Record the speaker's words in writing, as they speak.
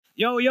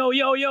Yo, yo,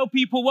 yo, yo,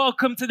 people,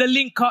 welcome to the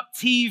Link Up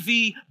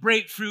TV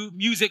Breakthrough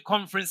Music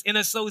Conference in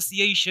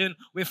association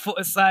with Foot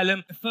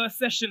Asylum. The first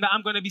session that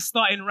I'm going to be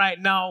starting right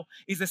now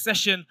is a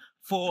session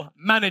for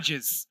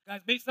managers.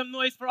 Guys, make some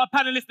noise for our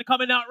panelists that are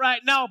coming out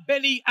right now,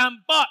 Benny and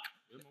Buck.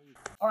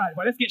 All right,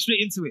 well, let's get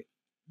straight into it.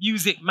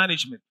 Music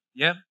management,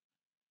 yeah?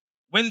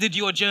 When did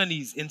your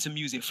journeys into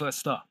music first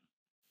start?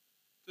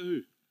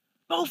 Who?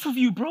 Both of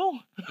you, bro.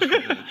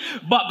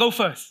 Buck, go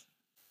first.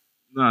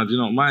 No, do you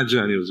know, my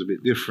journey was a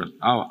bit different.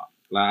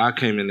 I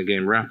came in the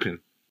game rapping.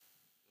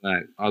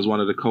 Like, I was one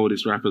of the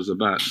coldest rappers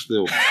about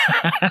still.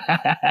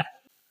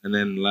 And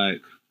then,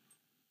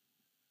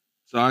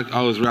 so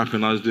I was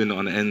rapping, I was doing it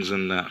on the ends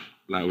and that,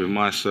 like with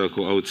My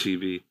Circle,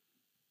 OTB.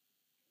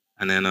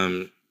 And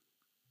then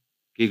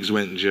Giggs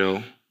went in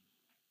jail.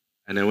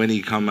 And then when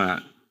he come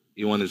out,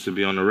 he wanted to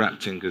be on the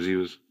rap thing because he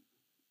was,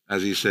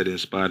 as he said,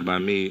 inspired by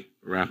me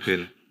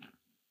rapping.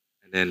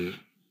 And then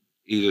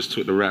he just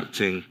took the rap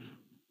thing,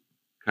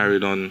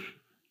 carried on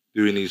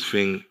doing his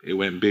thing. It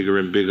went bigger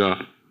and bigger.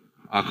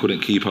 I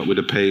couldn't keep up with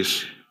the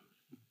pace.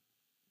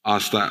 I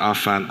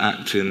found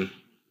acting.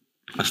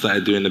 I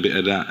started doing a bit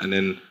of that. And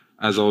then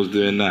as I was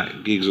doing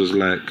that, Giggs was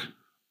like,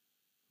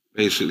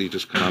 basically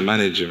just can I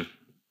manage him?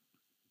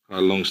 Cut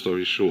a long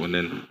story short, and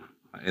then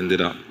I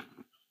ended up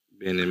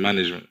being in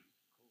management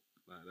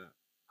like that.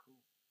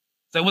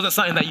 So it wasn't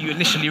something that you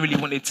initially really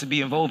wanted to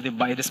be involved in,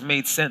 but it just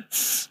made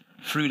sense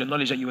through the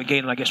knowledge that you were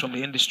gaining, I guess, from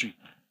the industry.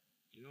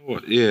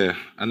 What? Yeah,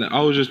 and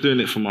I was just doing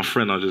it for my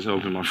friend. I was just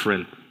helping my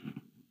friend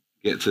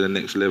get to the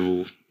next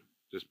level,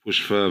 just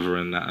push further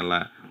and that. And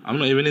like, I'm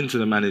not even into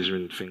the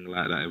management thing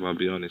like that. If I'll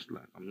be honest,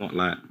 like, I'm not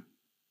like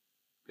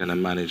gonna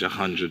manage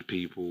 100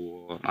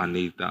 people or I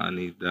need that.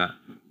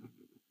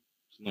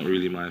 It's not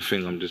really my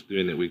thing. I'm just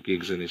doing it with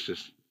Giggs, and it's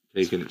just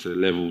taking it to the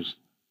levels.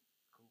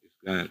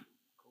 It's going.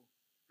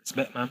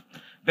 Respect, man.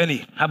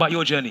 Benny, how about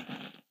your journey?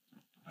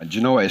 Do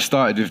you know what? It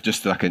started with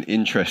just like an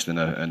interest and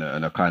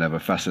a kind of a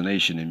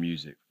fascination in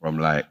music from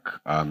like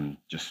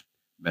just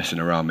messing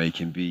around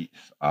making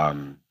beats,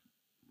 going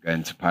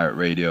to pirate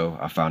radio.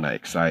 I found that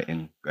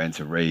exciting. Going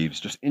to raves,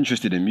 just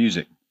interested in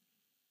music.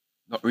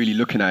 Not really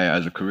looking at it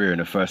as a career in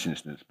the first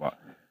instance, but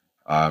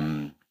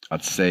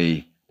I'd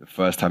say the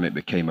first time it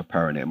became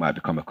apparent it might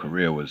become a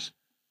career was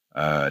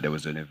there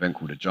was an event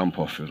called a Jump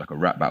Off. It was like a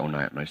rap battle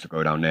night, and I used to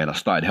go down there and I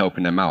started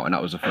helping them out, and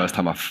that was the first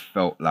time I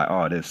felt like,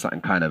 oh, there's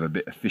something kind of a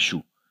bit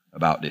official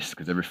about this,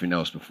 because everything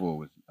else before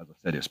was, as I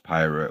said, it's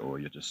pirate, or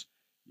you're just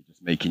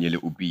making your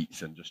little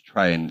beats and just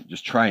trying, you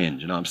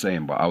know what I'm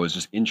saying? But I was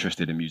just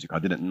interested in music. I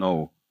didn't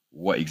know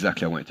what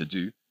exactly I wanted to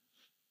do,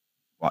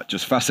 but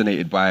just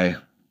fascinated by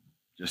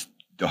just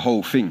the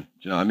whole thing, do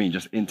you know what I mean?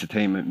 Just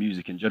entertainment,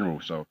 music in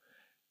general. So,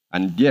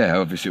 and yeah,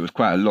 obviously it was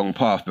quite a long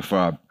path before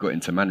I got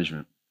into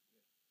management.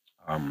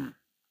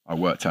 I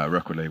worked at a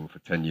record label for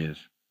 10 years.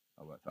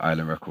 I worked at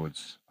Island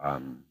Records,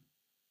 and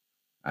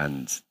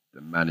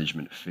the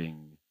management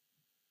thing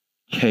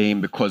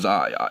came because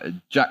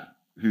Jack,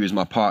 who is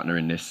my partner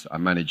in this, I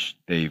managed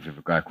Dave with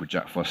a guy called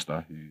Jack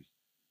Foster, who's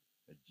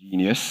a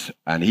genius,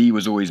 and he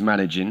was always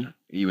managing.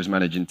 He was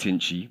managing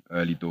Tinchy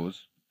early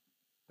doors.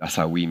 That's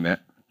how we met.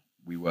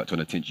 We worked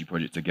on a Tinchy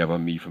project together,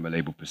 me from a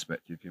label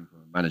perspective, him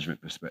from a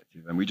management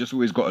perspective, and we just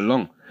always got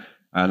along.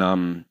 And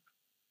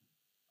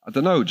I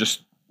don't know,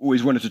 just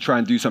always wanted to try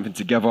and do something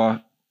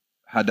together,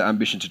 had the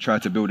ambition to try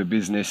to build a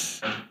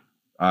business.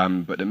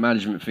 But the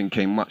management thing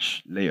came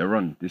much later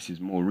on. This is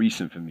more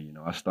recent for me. You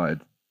know,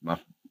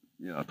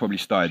 we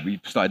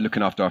started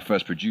looking after our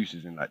first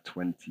producers in like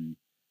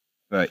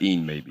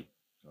 2013, maybe.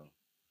 So,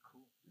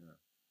 yeah.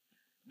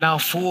 Now,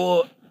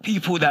 for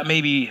people that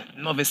may be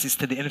novices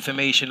to the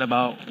information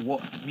about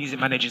what music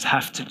managers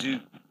have to do,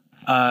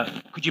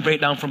 could you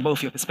break down from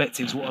both your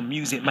perspectives what a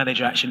music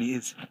manager actually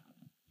is?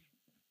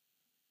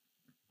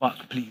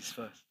 Buck, please,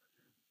 first.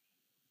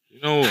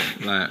 You know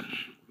what? Like,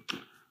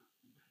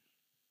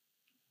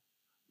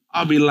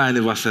 I'll be lying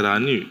if I said I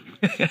knew.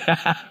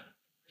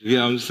 You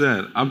know what I'm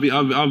saying? I'll be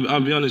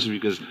honest with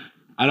you, because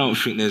I don't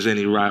think there's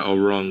any right or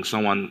wrong.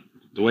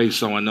 The way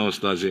someone else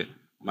does it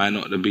might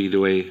not be the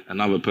way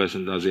another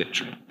person does it.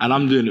 And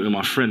I'm doing it with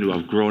my friend who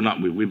I've grown up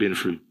with. We've been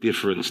through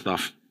different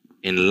stuff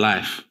in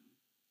life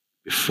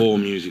before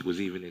music was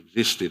even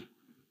existed.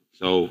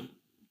 So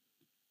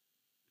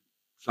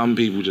some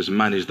people just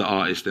manage the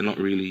artist. They're not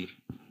really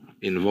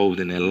involved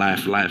in their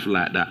life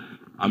like that.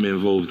 I'm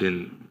involved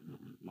in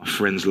my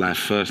friend's life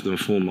first and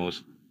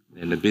foremost,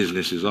 and the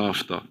business is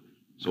after.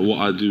 So what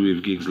I do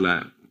with Giggs,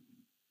 like,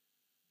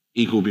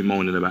 he could be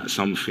moaning about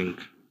something,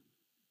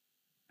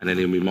 and then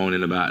he'll be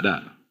moaning about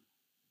that.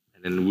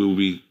 And then we'll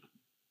be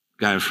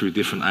going through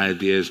different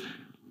ideas.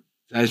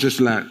 So it's just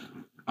like,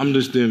 I'm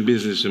just doing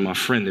business with my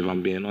friend, if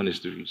I'm being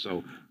honest with you.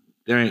 So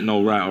there ain't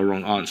no right or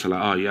wrong answer,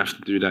 like, oh, you have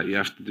to do that, you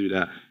have to do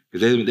that.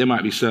 Because there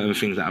might be certain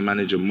things that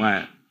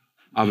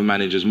other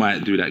managers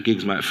might do that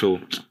Giggs might feel,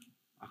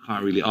 I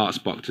can't really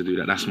ask Buck to do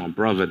that. That's my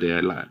brother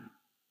there. Like,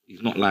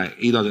 he's not like,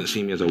 he doesn't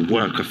see me as a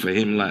worker for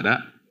him like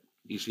that.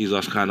 He sees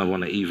us kind of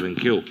on an even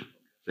kill.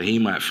 So he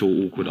might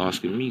feel awkward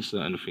asking me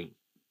certain things.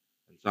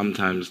 And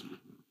sometimes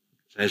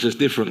So it's just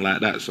different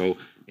like that. So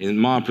in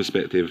my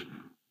perspective,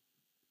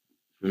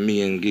 for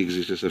me and Gigs,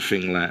 it's just a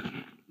thing like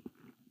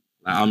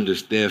I'm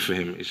just there for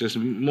him. It's just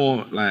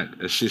more like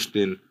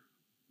assisting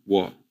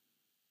what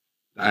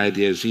the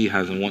ideas he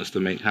has and wants to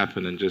make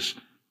happen, and just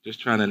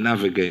trying to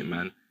navigate,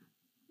 man.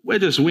 We're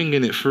just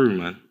winging it through,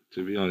 man,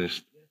 to be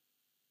honest.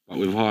 But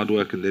with hard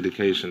work and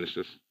dedication, it's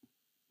just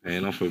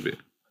paying off a bit.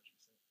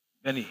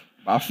 Benny.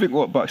 But I think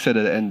what Buck said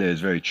at the end there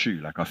is very true.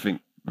 Like, I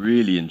think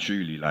really and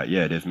truly, like,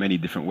 yeah, there's many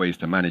different ways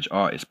to manage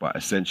artists, but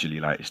essentially,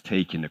 like, it's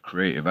taking the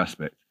creative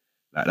aspect,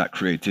 like that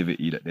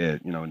creativity that they're,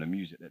 you know, and the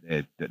music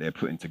that they're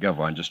putting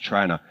together, and just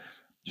trying to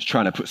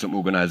put some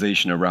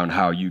organization around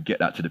how you get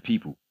that to the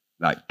people.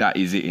 Like, that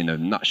is it in a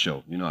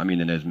nutshell, you know what I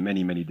mean? And there's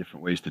many, many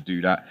different ways to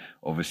do that.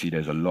 Obviously,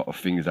 there's a lot of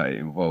things that it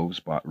involves,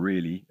 but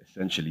really,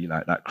 essentially,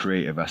 like that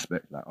creative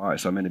aspect, like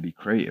artists are meant to be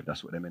creative.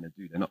 That's what they're meant to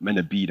do. They're not meant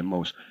to be the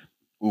most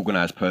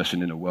organized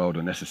person in the world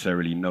or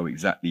necessarily know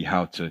exactly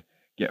how to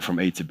get from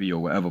A to B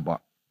or whatever.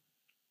 But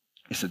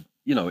it's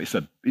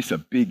a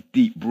big,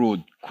 deep,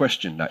 broad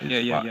question that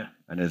is. Yeah.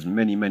 And there's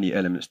many, many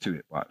elements to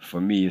it. But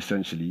for me,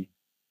 essentially,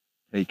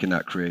 taking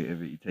that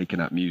creativity, taking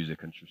that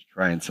music, and just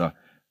trying to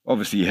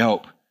obviously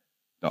help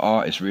the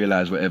artists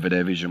realize whatever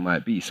their vision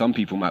might be. Some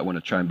people might want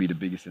to try and be the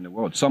biggest in the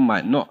world. Some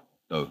might not,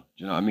 though. Do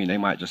you know what I mean? They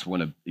might just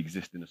want to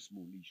exist in a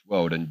small niche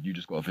world, and you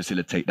just got to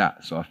facilitate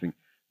that. So I think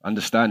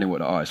understanding what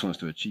the artist wants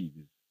to achieve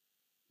is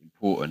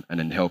important, and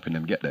then helping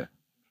them get there.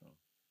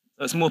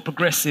 So it's more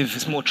progressive,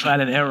 it's more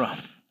trial and error,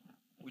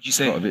 would you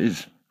say? A lot of it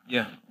is.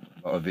 Yeah.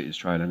 A lot of it is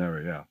trial and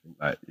error, yeah. I think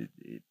like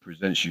it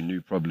presents you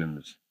new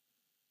problems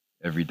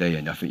every day,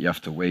 and I think you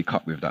have to wake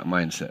up with that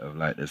mindset of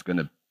like there's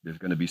gonna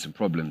be some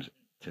problems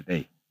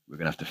today. We're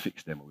gonna have to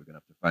fix them, or we're gonna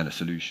have to find a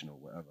solution, or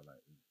whatever. Like,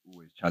 there's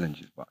always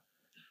challenges, but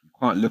you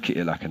can't look at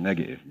it like a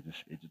negative.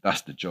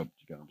 That's the job. Do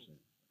you get what I'm saying?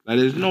 Like,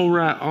 there's no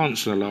right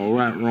answer, like, or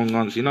right, wrong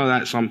answer. You know,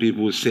 like, some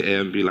people will sit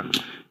here and be like,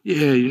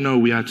 yeah, you know,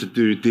 we had to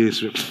do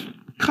this.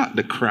 Cut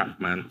the crap,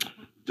 man.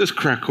 Just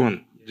crack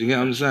on. Do you get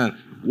what I'm saying?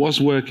 What's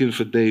working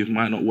for Dave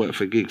might not work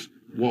for Gigs.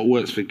 What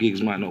works for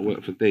Gigs might not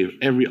work for Dave.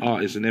 Every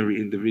artist and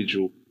every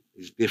individual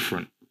is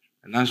different.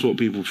 And that's what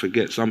people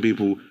forget. Some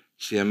people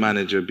see a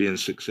manager being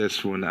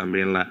successful and that and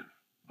being like,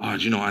 oh,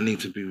 do you know, I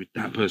need to be with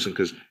that person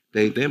because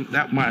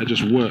that might have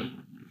just worked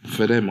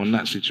for them on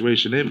that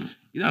situation.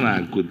 You don't know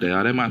how good they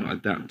are. They might not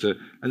adapt to.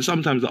 And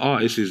sometimes the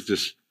artist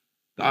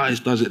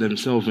does it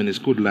themselves and it's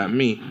good. Like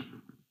me,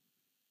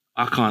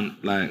 I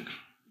can't, like,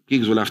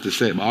 Gigs will have to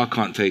say it, but I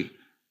can't take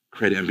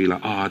credit and be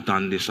like, oh, I've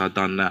done this, I've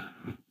done that.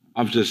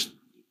 I've just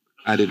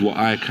added what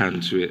I can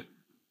to it.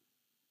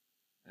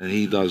 And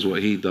he does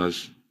what he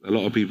does. A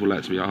lot of people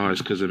like to be like, oh,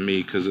 it's because of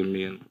me.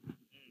 And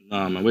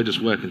nah, man, we're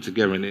just working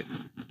together in it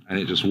and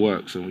it just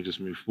works and we just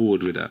move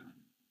forward with that.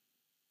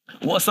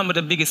 What are some of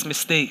the biggest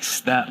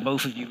mistakes that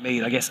both of you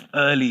made, I guess,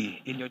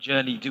 early in your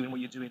journey doing what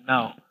you're doing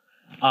now,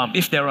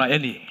 if there are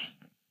any?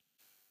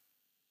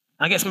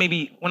 I guess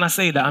maybe when I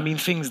say that, I mean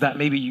things that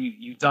maybe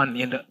you've done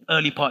in the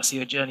early parts of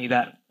your journey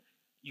that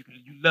you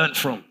learned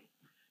from.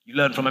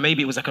 And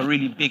maybe it was like a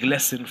really big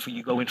lesson for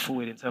you going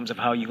forward in terms of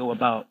how you go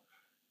about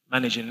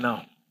managing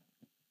now.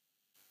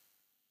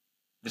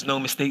 There's no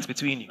mistakes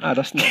between you. Ah,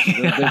 that's not.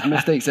 There's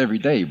mistakes every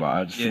day, but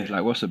I just think,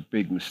 like, what's a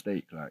big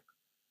mistake? Like,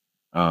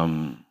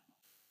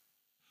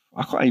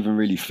 I can't even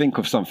really think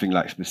of something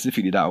like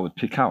specifically that I would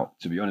pick out,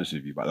 to be honest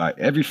with you. But like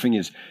everything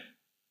is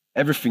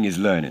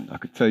learning. I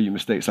could tell you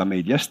mistakes I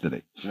made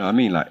yesterday. You know what I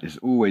mean? Like, it's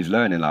always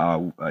learning.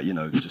 Like, you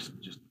know, just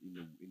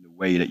in the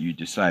way that you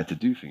decide to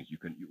do things. You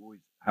always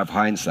have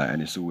hindsight,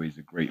 and it's always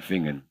a great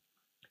thing.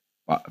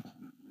 But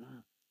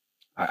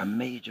a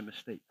major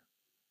mistake.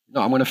 No,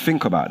 I'm going to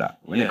think about that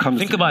when it comes.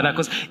 Think about that,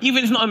 because even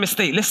if it's not a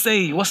mistake, let's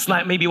say what's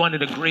like maybe one of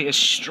the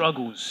greatest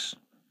struggles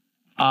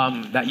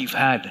that you've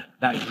had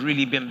that's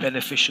really been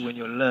beneficial when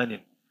you're learning,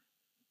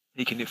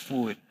 taking it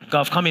forward.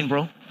 Gav, come in,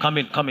 bro. Come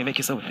in, make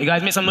yourself. Hey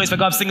guys, make some noise for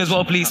Gav. Sing as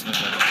well, please.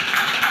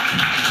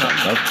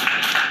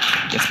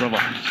 Yes, brother.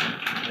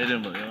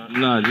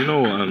 Nah, you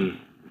know,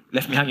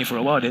 left me hanging for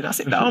a while. Then I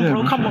sit down,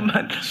 bro. Come on,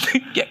 man.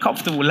 Get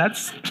comfortable,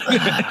 lads.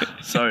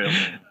 Sorry.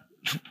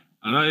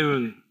 I don't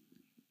even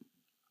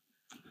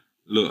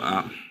look.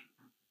 I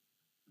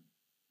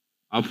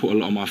put a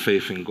lot of my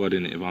faith in God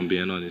in it, if I'm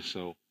being honest.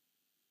 So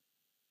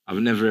I've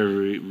never ever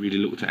really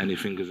looked at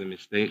anything as a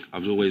mistake.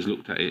 I've always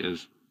looked at it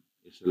as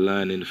it's a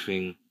learning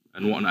thing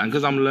and whatnot. And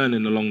because I'm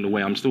learning along the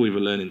way, I'm still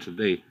even learning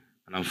today,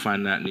 and I'm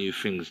finding out new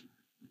things.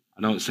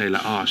 I don't say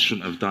like, oh, I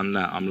shouldn't have done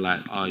that. I'm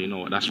like, oh, you know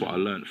what? That's what I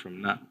learned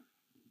from that.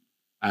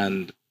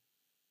 And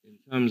in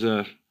terms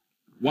of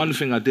one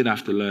thing I did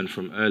have to learn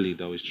from early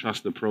though is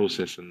trust the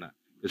process and that.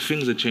 Because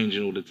things are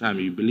changing all the time.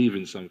 You believe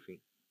in something,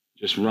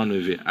 just run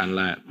with it. And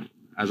like,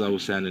 as I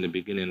was saying in the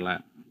beginning,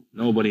 like,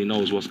 nobody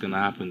knows what's going to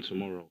happen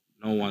tomorrow.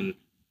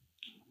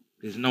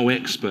 There's no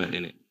expert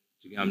in it.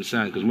 Do you get what I'm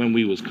saying? Because when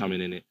we was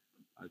coming in it,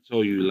 I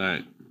told you,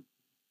 like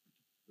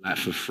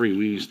for free,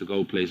 we used to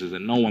go places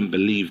and no one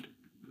believed,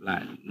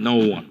 like, no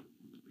one.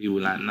 People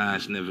were like, nah,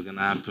 it's never going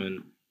to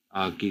happen.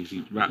 Gigs,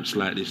 he raps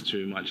like this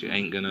too much, it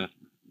ain't going to.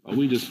 But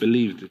we just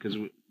believed because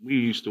we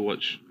used to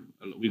watch.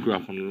 We grew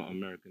up on a lot of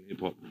American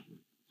hip hop,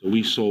 so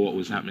we saw what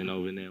was happening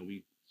over there.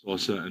 We saw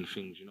certain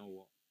things. You know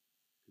what?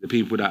 The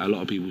people that a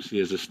lot of people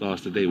see as the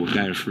stars today were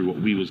going through what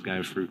we was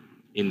going through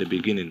in the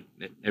beginning.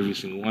 Every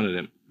single one of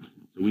them.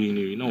 So we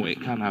knew, you know,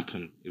 it can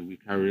happen if we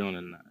carry on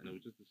and that. And it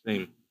was just the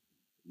same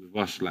with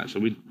us. Like,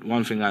 so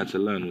one thing I had to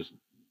learn was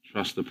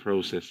trust the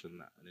process and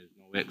that. And there's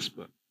no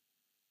expert.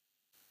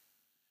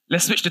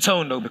 Let's switch the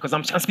tone though, because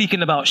I'm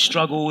speaking about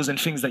struggles and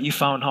things that you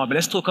found hard, but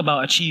let's talk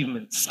about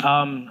achievements.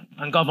 And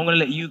Gav, I'm going to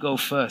let you go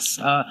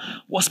first.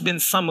 What's been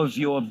some of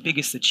your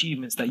biggest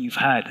achievements that you've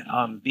had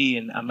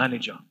being a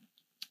manager?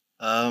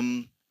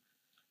 I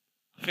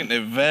think they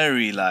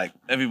vary. Like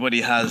everybody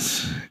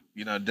has,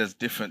 you know, there's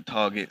different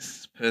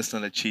targets,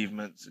 personal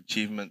achievements,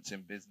 achievements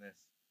in business,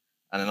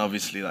 and then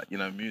obviously like, you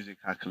know, music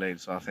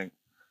accolades. So I think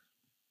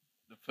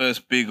the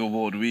first big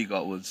award we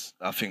got was,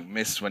 I think,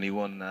 Miss when he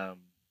won a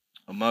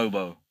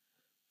Mobo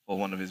for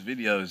one of his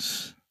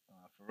videos.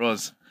 For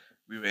us,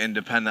 we were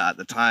independent at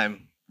the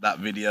time. That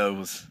video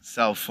was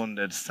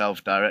self-funded,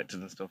 self-directed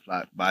and stuff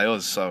like by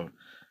us. So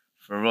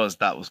for us,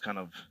 that was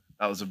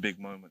a big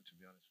moment, to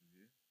be honest with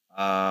you.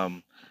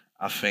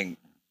 I think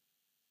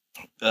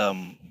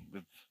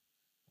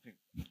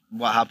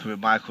what happened with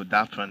Michael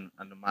Dapper and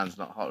the Man's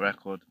Not Hot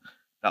record,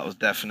 that was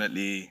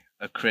definitely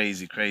a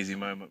crazy, crazy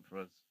moment for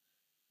us.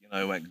 You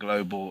know, it went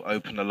global,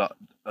 opened a lot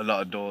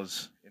of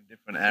doors in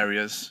different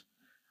areas.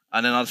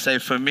 And then I'd say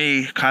for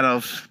me, kind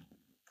of,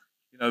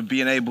 you know,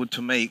 being able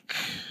to make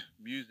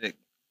music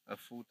a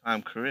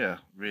full-time career,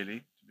 really,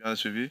 to be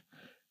honest with you.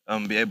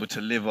 Be able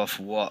to live off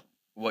what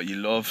you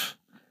love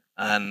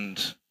and,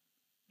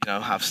 you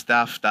know, have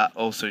staff that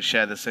also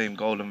share the same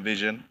goal and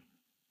vision.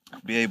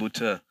 Be able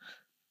to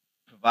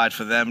provide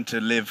for them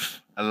to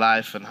live a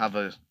life and have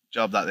a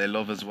job that they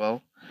love as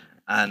well.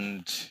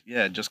 And,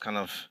 yeah, just kind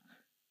of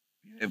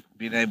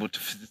being able to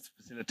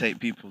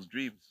facilitate people's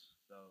dreams.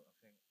 So I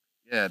think,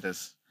 yeah,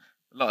 there's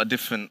a lot of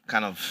different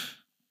kind of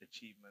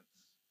achievements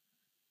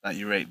that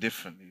you rate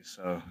differently.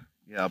 So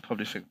yeah, I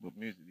probably think with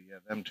music, yeah,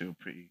 them two are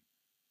pretty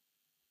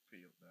up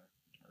there.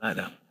 I like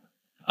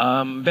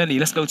that. Benny,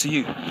 let's go to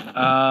you.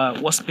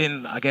 What's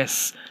been, I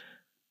guess,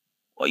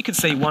 or you could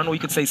say one, or you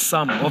could say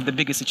some of the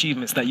biggest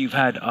achievements that you've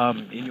had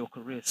in your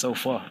career so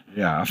far?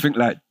 Yeah, I think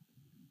like,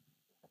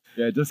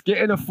 yeah, just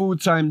getting a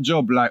full-time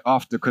job like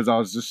after, because I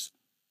was just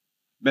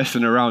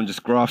messing around,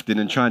 just grafting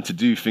and trying to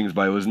do things,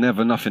 but it was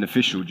never nothing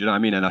official. Do you know what I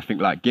mean? And I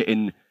think like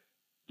getting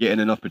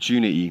an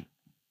opportunity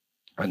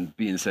and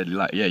being said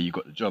like, yeah, you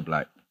got the job,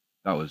 like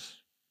that was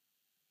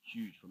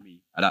huge for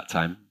me at that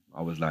time.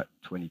 I was like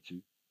 22,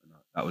 and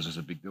that was just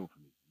a big deal for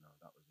me. You know,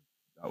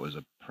 that was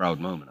a proud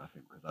moment, I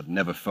think, because I'd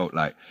never felt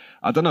like,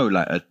 I don't know,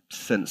 like a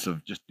sense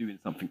of just doing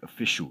something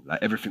official.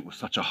 Like everything was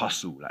such a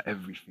hustle, like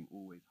everything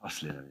always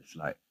hustling, and it's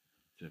like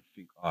to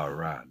think, oh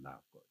right, now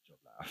I've got a job.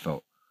 Like I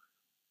felt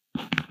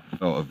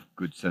a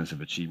good sense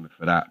of achievement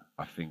for that.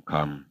 I think,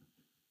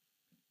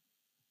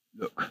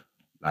 look,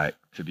 like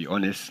to be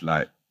honest,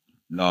 like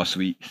last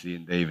week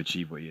seeing Dave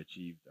achieve what he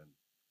achieved, and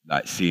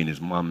like seeing his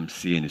mum,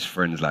 seeing his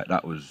friends, like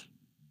that was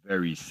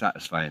very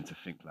satisfying to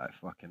think like,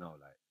 fucking hell,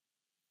 like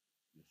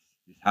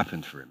this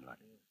happened for him. Like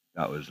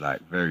that was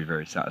like very,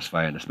 very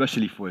satisfying,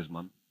 especially for his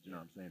mum. Do you know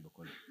what I'm saying?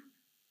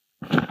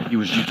 Because he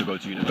was due to go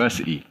to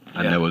university,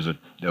 and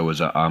there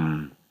was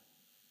a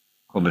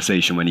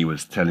conversation when he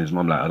was telling his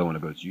mum like, I don't want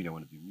to go to uni, I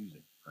want to do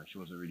music. And she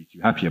wasn't really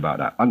too happy about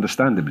that,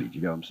 understandably. Do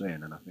you get what I'm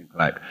saying? And I think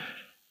like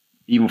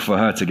even for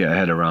her to get her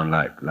head around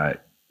like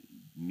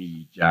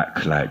me,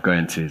 Jack, like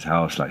going to his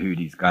house, like who are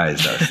these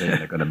guys that are saying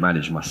they're gonna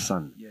manage my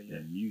son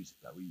in music?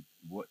 Like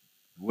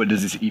what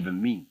does this even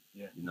mean?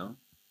 Yeah. You know?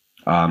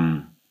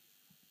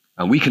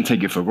 And we can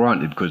take it for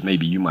granted because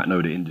maybe you might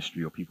know the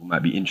industry or people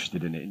might be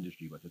interested in the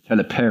industry, but to tell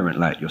a parent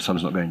like your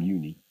son's not going to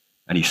uni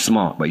and he's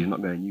smart but he's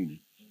not going to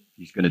uni,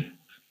 he's gonna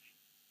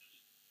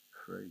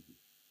crazy.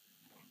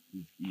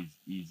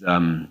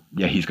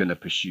 He's gonna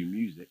pursue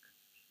music.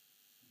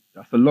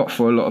 That's a lot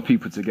for a lot of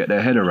people to get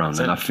their head around.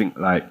 And I think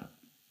like,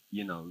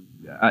 you know,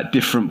 at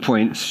different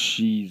points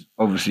she's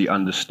obviously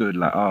understood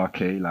like, oh,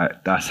 okay,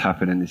 like that's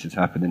happening, this is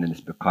happening, and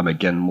it's become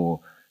again more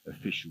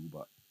official.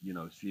 But you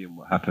know, seeing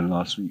what happened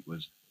last week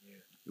was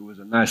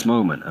a nice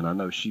moment, and I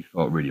know she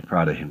felt really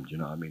proud of him. Do you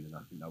know what I mean? And I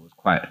think that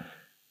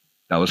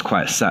was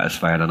quite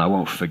satisfying, and I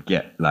won't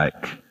forget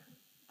like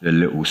the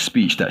little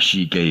speech that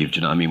she gave, do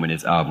you know what I mean, when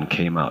his album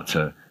came out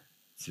to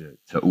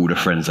all the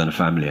friends and the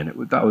family,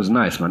 and that was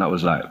nice, man. That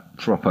was like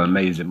proper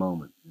amazing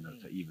moment, you know,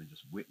 to even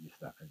just witness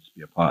that and just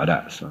be a part of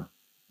that. So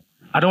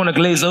I don't want to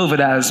glaze over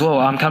that as well.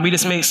 Can we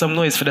just make some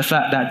noise for the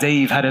fact that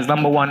Dave had his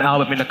 #1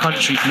 album in the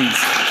country, please?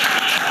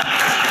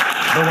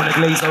 I don't want to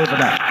glaze over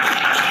that.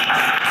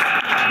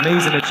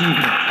 Amazing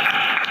achievement.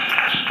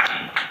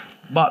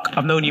 Buck,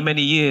 I've known you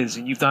many years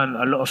and you've done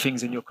a lot of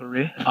things in your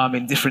career,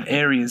 in different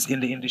areas in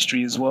the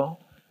industry as well.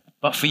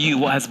 But for you,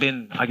 what has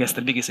been, I guess,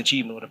 the biggest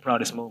achievement or the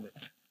proudest moment?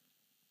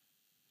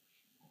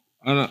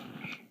 I don't.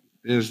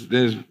 There's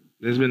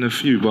been a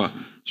few, but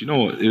do you know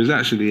what? It was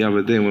actually the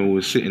other day when we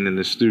were sitting in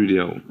the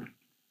studio.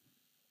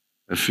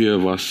 A few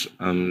of us,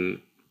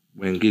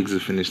 when Giggs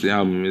had finished the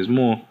album. It was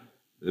more,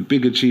 the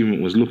big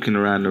achievement was looking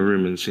around the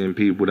room and seeing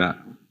people that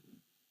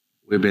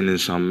we've been in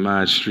some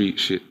mad street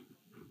shit,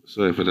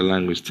 sorry for the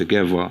language,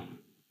 together,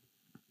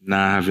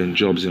 now having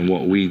jobs in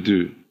what we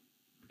do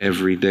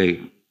every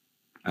day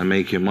and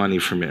making money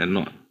from it and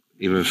not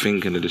even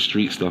thinking of the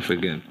street stuff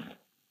again.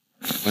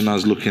 When I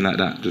was looking at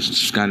that, just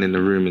scanning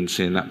the room and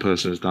seeing that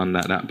person's done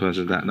that, that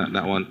person's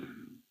that one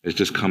has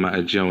just come out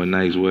of jail and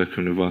now he's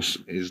working with us,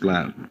 it's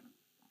like,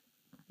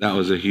 that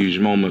was a huge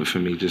moment for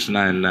me, just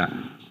knowing that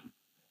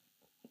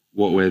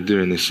what we're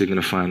doing is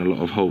signifying a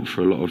lot of hope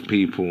for a lot of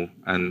people.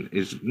 And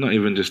it's not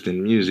even just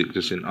in music,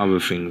 just in other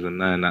things, and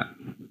knowing that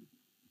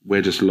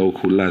we're just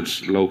local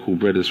lads, local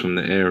brothers from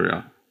the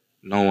area.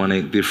 No one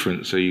ain't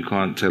different, so you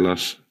can't tell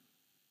us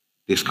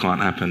this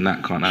can't happen,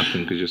 that can't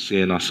happen, because you're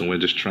seeing us and we're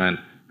just trying.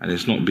 And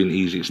it's not been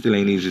easy. It still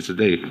ain't easy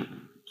today.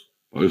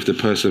 But with the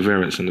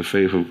perseverance and the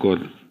faith of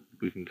God,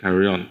 we can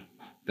carry on.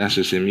 That's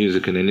just in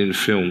music. And then in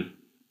film,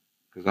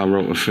 because I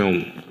wrote a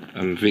film,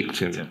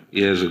 Victim,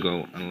 years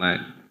ago, and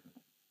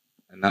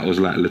that was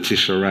like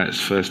Letitia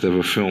Wright's first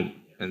ever film,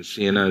 and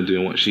seeing her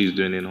doing what she's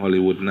doing in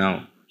Hollywood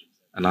now,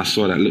 and I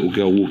saw that little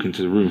girl walk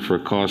into the room for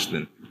a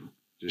casting,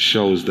 just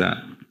shows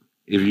that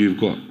if you've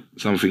got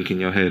something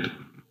in your head,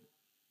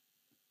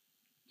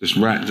 just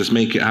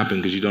make it happen,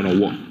 because you don't know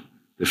what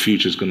the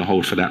future's going to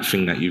hold for that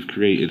thing that you've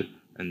created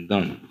and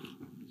done.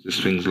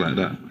 Just things like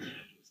that.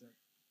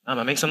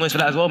 Man, make some noise for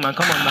that as well, man.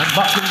 Come on, man.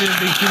 Buxton doing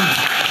big things.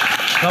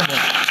 Come on.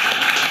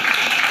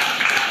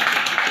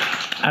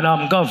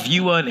 And Gov,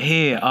 you weren't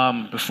here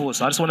before,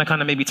 so I just want to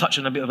kind of maybe touch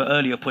on a bit of an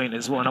earlier point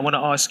as well. And I want to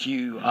ask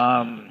you,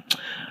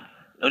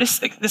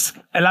 let's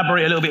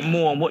elaborate a little bit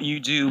more on what you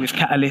do with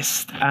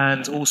Catalyst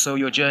and also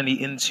your journey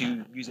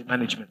into music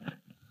management.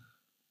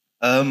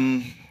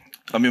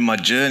 I mean, my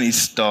journey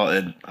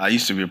started, I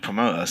used to be a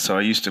promoter, so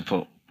I used to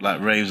put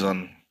like raves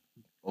on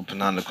up and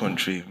down the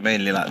country,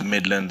 mainly like the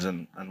Midlands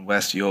and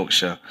West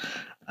Yorkshire.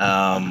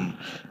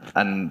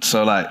 And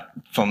so like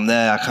from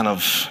there, I kind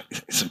of,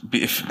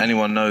 if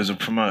anyone knows a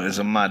promoter, it's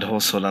a mad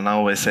hustle. And I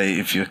always say,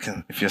 if you're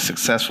a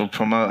successful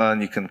promoter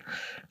and you can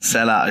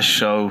sell out a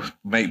show,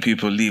 make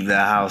people leave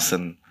their house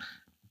and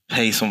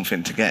pay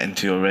something to get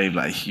into your rave,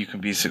 like you can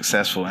be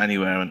successful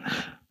anywhere. And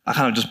I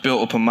kind of just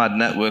built up a mad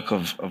network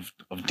of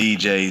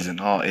DJs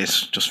and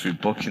artists just through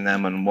booking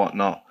them and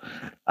whatnot.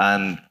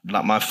 And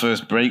like my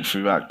first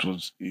breakthrough act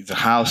he's a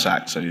house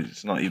act, so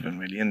he's not even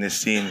really in this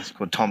scene. It's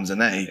called Tom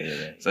Zanetti.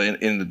 Yeah. So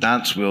in the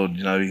dance world,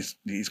 you know,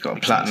 he's got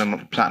a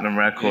platinum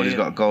record, he's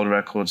got a gold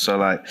record. So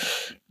like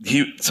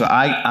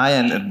I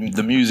entered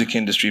the music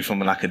industry from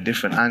like a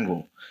different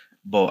angle,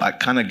 but I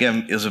kind of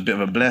it was a bit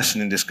of a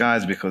blessing in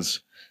disguise, because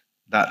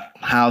that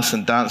house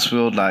and dance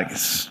world, like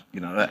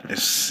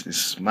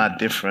it's mad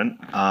different.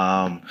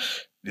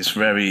 It's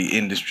very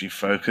industry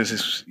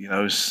focused.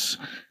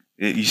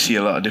 You see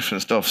a lot of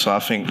different stuff. So I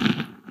think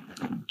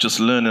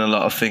just learning a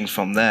lot of things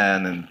from there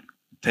and then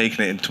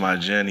taking it into my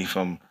journey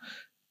from,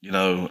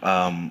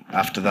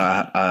 after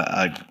that,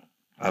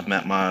 I've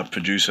met my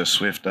producer,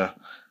 Swifter,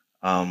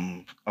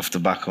 off the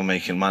back of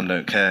making Man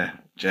Don't Care,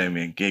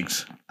 Jamie and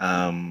Giggs.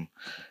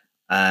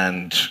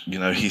 And,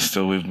 he's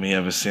still with me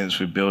ever since.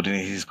 We're building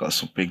it. He's got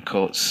some big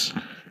cuts.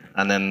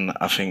 And then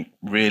I think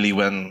really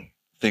when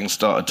things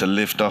started to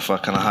lift off, I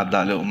kind of had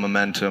that little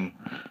momentum.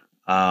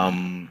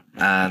 And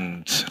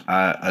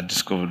I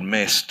discovered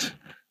Mist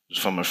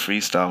just from a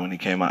freestyle when he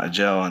came out of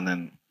jail. And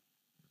then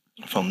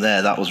from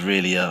there, that was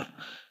really a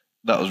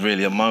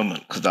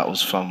moment, because that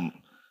was from,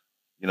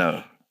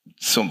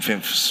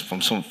 something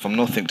from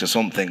nothing to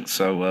something.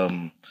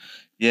 So,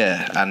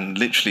 yeah, and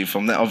literally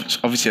from there,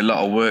 obviously a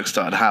lot of work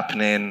started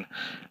happening.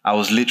 I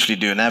was literally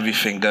doing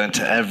everything, going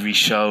to every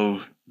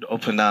show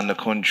up and down the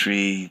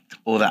country,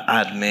 all the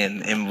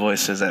admin,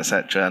 invoices,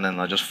 etc. And then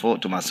I just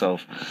thought to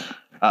myself,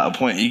 at a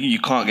point, you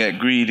can't get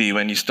greedy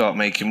when you start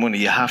making money.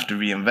 You have to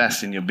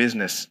reinvest in your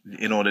business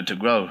in order to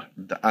grow.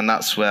 And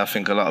that's where I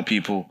think a lot of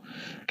people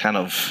kind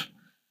of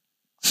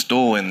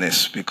stall in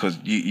this, because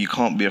you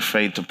can't be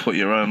afraid to put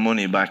your own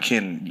money back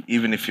in,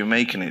 even if you're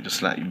making it.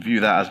 Just like view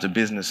that as the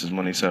business's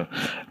money. So,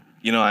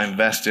 I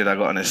invested. I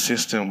got an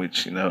assistant,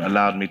 which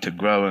allowed me to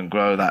grow and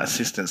grow. That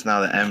assistant's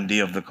now the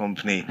MD of the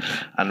company,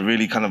 and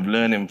really kind of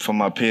learning from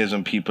my peers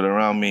and people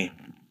around me,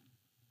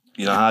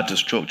 how to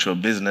structure a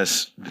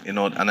business. And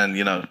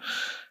then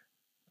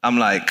I'm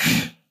like,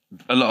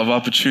 a lot of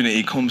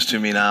opportunity comes to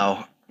me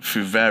now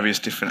through various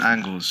different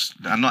angles,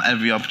 and not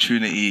every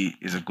opportunity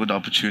is a good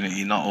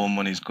opportunity. Not all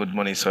money is good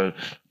money. So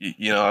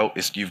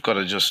you've got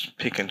to just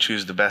pick and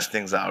choose the best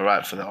things that are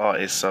right for the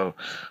artist. So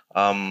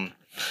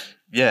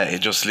yeah,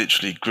 it just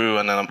literally grew,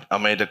 and then I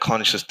made a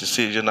conscious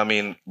decision. I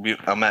mean,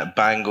 I met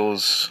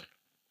Bangles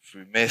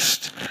through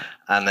Mist,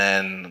 and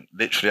then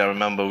literally I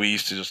remember we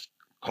used to just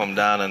come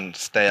down and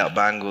stay at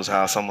Bangles'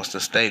 house. I must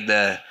have stayed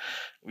there.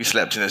 We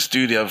slept in the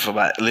studio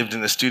lived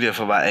in the studio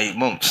for about 8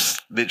 months,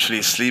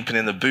 literally sleeping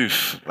in the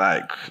booth,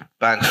 like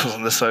Bangles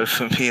on the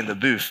sofa, me in the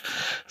booth.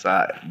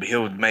 So he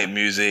would make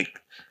music,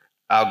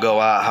 I'll go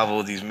out, have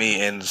all these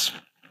meetings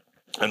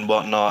and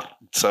whatnot.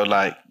 So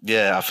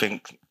I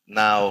think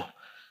now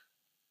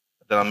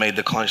that I made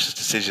the conscious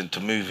decision to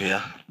move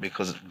here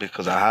because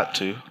I had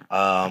to.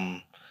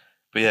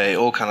 But yeah, it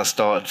all kind of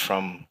started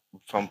from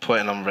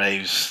putting on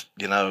raves,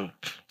 you know,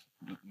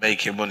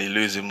 making money,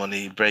 losing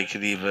money,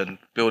 breaking even,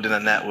 building a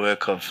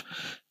network of,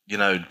 you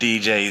know,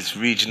 DJs,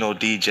 regional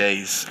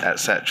DJs,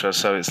 etc.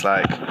 So it's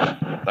like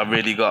I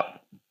really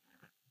got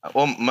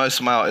most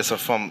of my artists are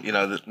from, you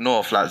know, the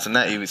north. Like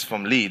Zanetti was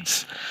from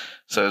Leeds,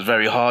 so it's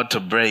very hard to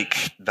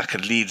break like a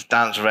Leeds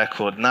dance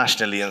record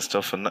nationally and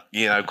stuff. And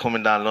you know,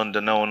 coming down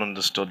London, no one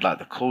understood like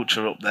the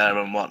culture up there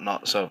and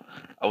whatnot. So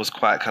I was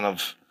quite kind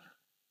of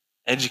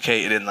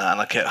educated in that,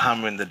 and I kept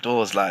hammering the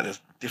doors. Like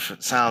there's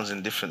different sounds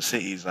in different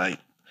cities, like,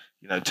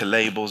 you know, to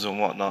labels and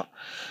whatnot.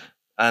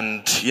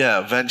 And yeah,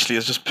 eventually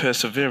it's just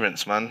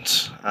perseverance, man,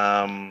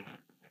 and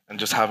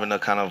just having a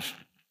kind of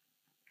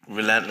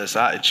relentless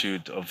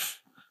attitude of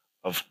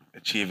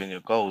achieving your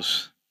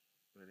goals.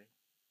 Really.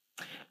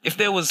 If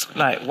there was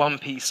like one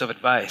piece of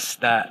advice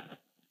that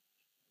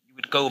you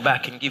would go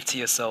back and give to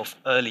yourself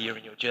earlier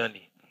in your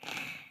journey,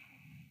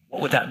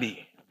 what would that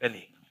be,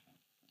 Benny?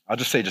 I'll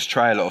just say, just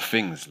try a lot of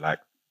things. Like,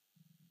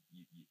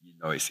 you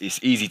know, it's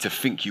easy to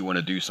think you want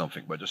to do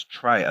something, but just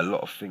try a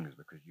lot of things,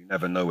 because you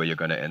never know where you're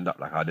going to end up.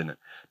 Like, I didn't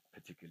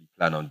particularly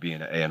plan on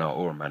being an A&R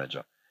or a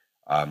manager,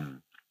 but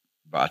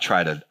I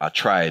tried,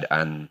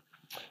 and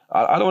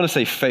I don't want to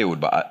say failed,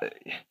 but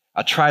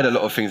I tried a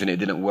lot of things and it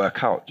didn't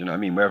work out. Do you know what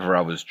I mean? Whether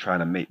I was trying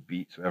to make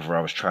beats, whether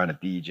I was trying to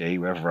DJ,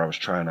 whether I was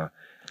trying to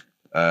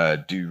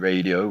do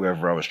radio,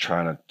 whether I was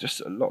trying to,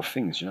 just a lot of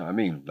things, you know what I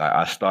mean? Like,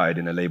 I started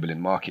in a label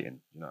in marketing,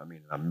 you know what I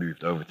mean? And I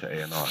moved over to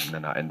A&R, and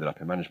then I ended up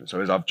in management.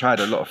 So I've tried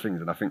a lot of things,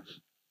 and I think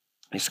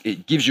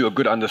it gives you a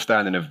good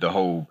understanding of the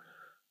whole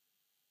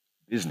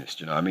business,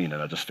 do you know what I mean?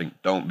 And I just think,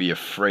 don't be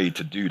afraid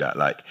to do that.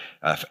 Like,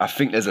 I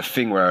think there's a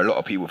thing where a lot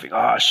of people think,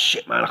 oh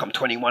shit, man, like I'm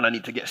 21, I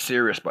need to get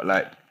serious. But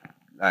like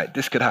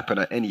this could happen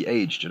at any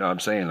age, do you know what I'm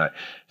saying? Like,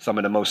 some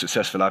of the most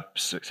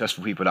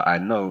successful people that I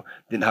know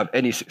didn't have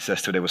any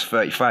success till they was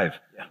 35,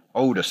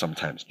 older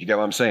sometimes. Do you get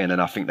what I'm saying?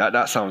 And I think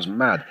that sounds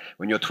mad.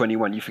 When you're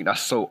 21, you think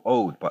that's so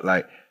old, but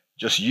like,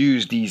 just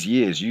use these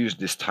years, use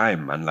this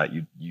time, and like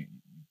you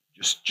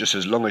just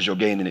as long as you're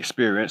gaining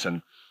experience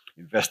and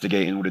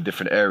investigating all the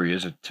different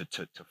areas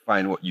to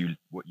find what you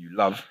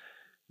love,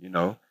 you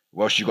know,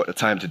 whilst you got the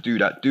time to do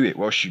that, do it.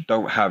 Whilst you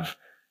don't have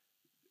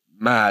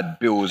mad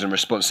bills and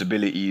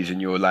responsibilities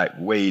and you're like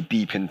way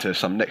deep into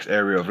some next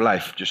area of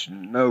life, just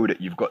know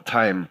that you've got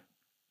time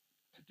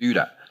to do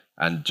that.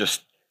 And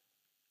just,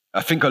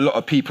 I think a lot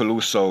of people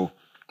also,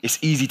 it's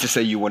easy to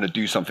say you want to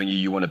do something,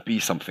 you want to be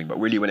something, but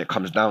really when it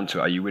comes down to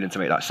it, are you willing to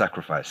make that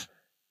sacrifice?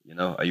 You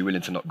know, are you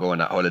willing to not go on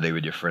that holiday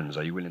with your friends?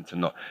 Are you willing to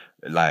not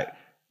like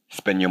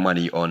spend your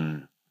money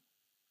on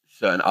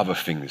certain other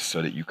things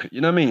so that you could, you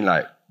know what I mean?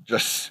 Like,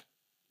 just,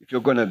 if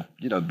you're gonna,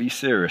 you know, be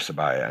serious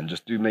about it and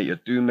just do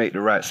make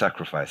the right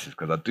sacrifices,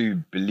 because I do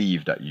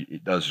believe that you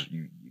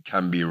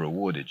can be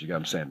rewarded. You get what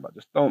I'm saying? But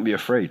just don't be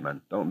afraid,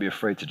 man. Don't be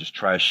afraid to just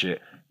try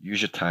shit.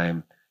 Use your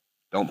time.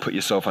 Don't put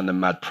yourself under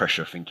mad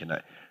pressure thinking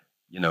that,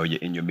 you know,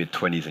 you're in your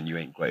mid-20s and you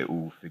ain't got it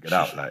all figured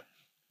out. Like,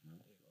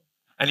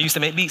 and you used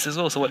to make beats as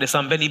well. So what? There's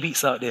some Benny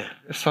beats out there.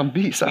 There's some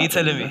beats out there. What are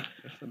you telling me?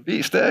 There's some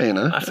beats there, you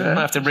know. I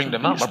have to bring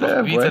them up, my brother.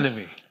 What are you telling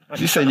me?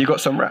 You saying you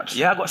got some raps?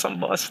 Yeah, I got some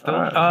bars still.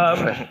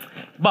 Right.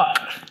 But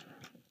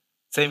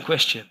same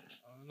question.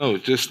 No,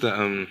 just that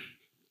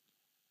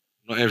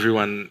not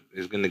everyone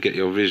is going to get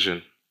your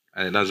vision,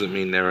 and it doesn't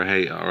mean they're a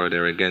hater or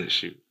they're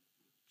against you.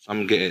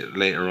 Some get it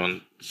later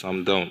on,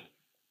 some don't.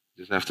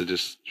 You just have to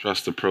just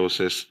trust the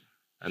process,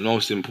 and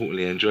most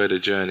importantly, enjoy the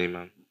journey,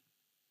 man.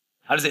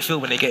 How does it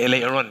feel when they get it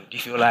later on? Do you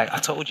feel like, I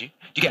told you? Do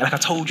you get like, I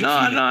told you?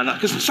 No.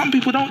 Because some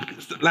people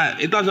don't, like,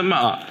 it doesn't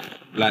matter.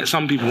 Like,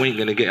 some people ain't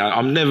going to get it.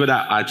 I'm never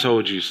that I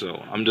told you so.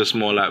 I'm just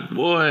more like,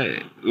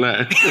 boy,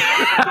 like,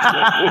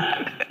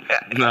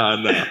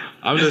 no.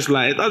 I'm just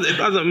like, it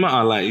doesn't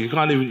matter. Like,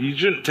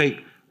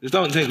 just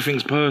don't take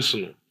things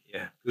personal.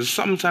 Yeah. Because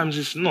sometimes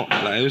it's not.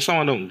 Like, if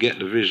someone don't get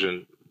the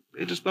vision,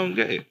 they just don't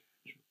get it.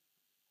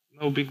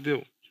 No big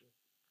deal.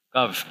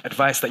 Gov,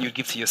 advice that you'd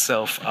give to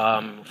yourself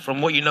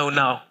from what you know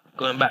now,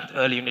 going back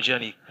early in the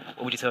journey,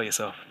 what would you tell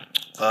yourself?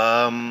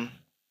 Don't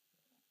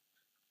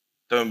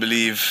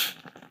believe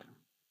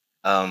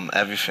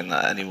everything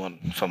that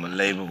anyone from a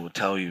label will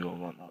tell you or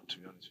whatnot, to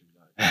be honest with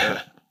you.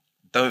 Like,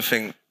 don't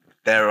think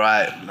they're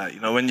right. Like, you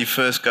know, when you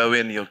first go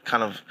in, you're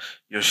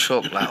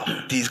shocked. Like,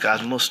 oh, these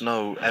guys must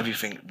know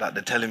everything that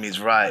they're telling me is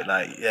right.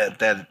 Like, yeah,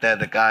 they're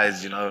the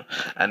guys, you know.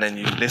 And then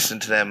you listen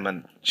to them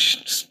and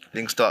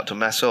things start to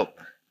mess up.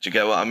 Do you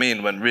get what I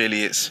mean? When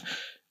really it's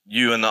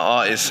you and the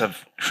artists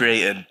have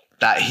created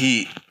that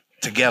heat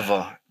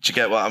together. Do you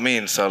get what I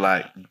mean? So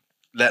like,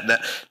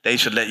 they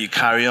should let you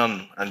carry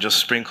on and just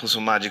sprinkle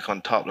some magic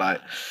on top.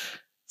 Like,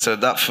 so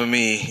that for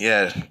me,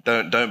 yeah,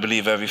 don't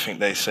believe everything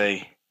they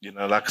say. You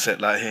know, like I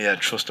said, like here, yeah,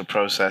 trust the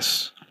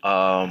process,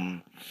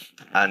 and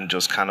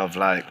just kind of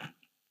like,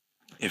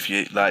 if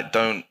you like,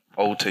 don't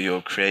alter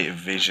your creative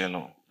vision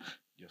or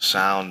your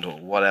sound or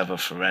whatever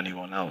for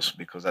anyone else,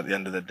 because at the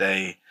end of the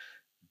day,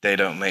 they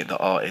don't make the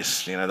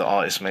artist. You know, the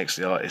artist makes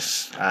the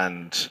artist,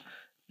 and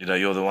you know,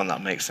 you're the one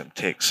that makes them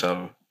tick.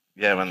 So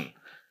yeah, and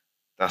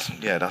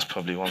that's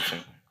probably one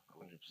thing.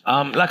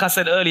 Like I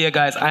said earlier,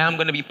 guys, I am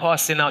going to be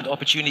passing out the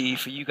opportunity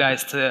for you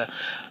guys to,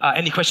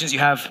 any questions you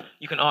have,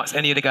 you can ask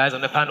any of the guys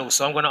on the panel.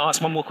 So I'm going to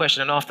ask one more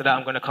question, and after that,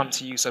 I'm going to come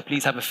to you. So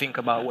please have a think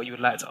about what you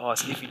would like to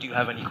ask if you do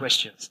have any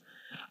questions.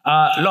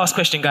 Last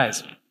question,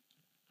 guys,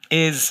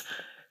 is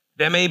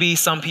there may be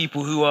some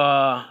people who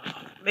are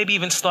maybe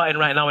even starting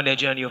right now in their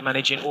journey of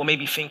managing, or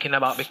maybe thinking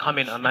about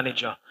becoming a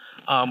manager.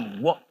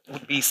 What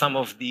would be some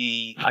of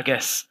the, I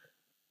guess,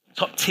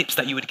 top tips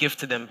that you would give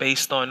to them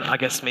based on, I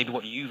guess, maybe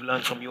what you've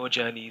learned from your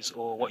journeys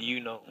or what you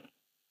know?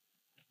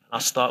 I'll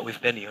start with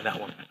Benny on that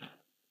one.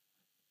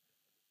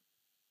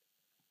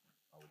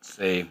 I would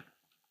say,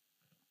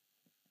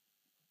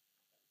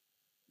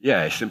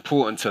 yeah, it's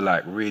important to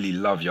like really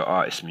love your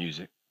artist's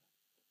music.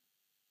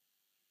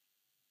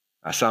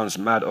 That sounds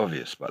mad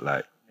obvious, but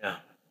like, Yeah.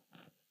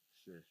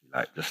 seriously,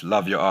 like just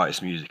love your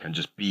artist's music and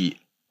just be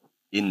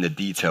in the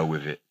detail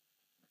with it,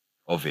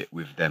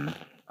 with them.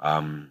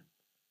 I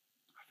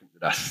think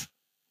that's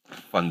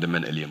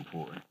fundamentally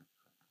important.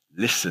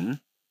 Listen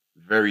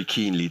very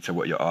keenly to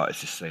what your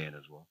artist is saying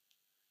as well.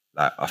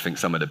 Like, I think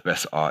some of the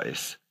best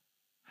artists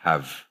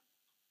have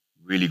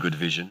really good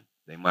vision.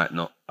 They might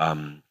not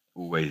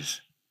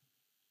always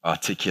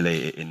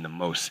articulate it in the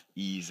most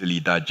easily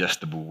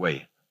digestible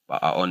way,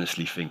 but I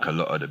honestly think a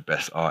lot of the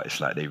best artists,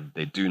 like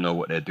they do know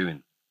what they're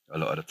doing a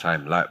lot of the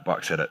time. Like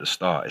Buck said at the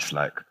start, it's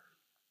like,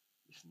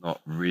 it's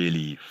not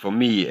really, for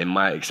me, in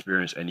my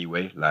experience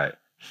anyway, like,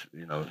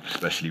 you know,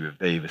 especially with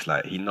Dave, it's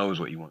like he knows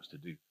what he wants to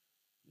do.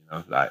 You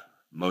know, like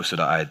most of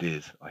the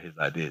ideas are his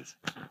ideas.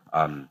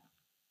 And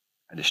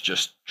it's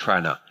just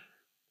trying to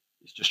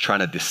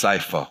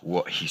decipher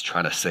what he's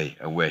trying to say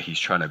and where he's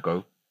trying to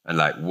go and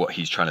like what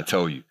he's trying to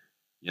tell you,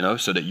 you know,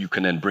 so that you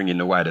can then bring in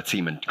the wider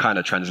team and kind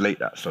of translate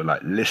that. So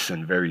like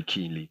listen very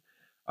keenly,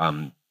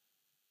 and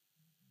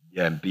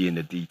be in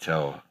the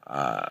detail.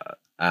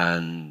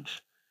 And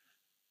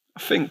I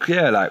think,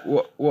 yeah, like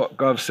what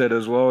Gov said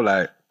as well,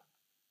 like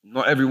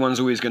not everyone's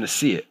always going to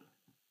see it.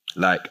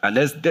 Like, and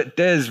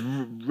there's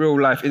real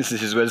life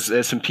instances where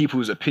there's some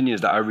people's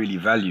opinions that I really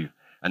value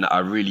and that I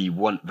really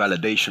want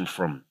validation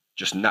from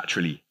just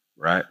naturally,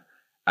 right?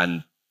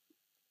 And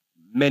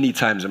many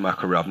times in my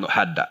career, I've not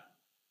had that.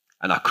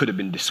 And I could have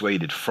been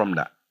dissuaded from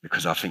that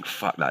because I think,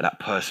 fuck, like that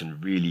person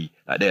really,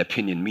 like their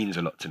opinion means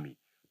a lot to me,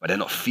 but they're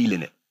not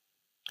feeling it.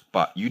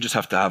 But you just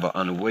have to have an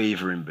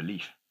unwavering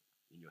belief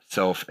in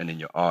yourself and in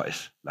your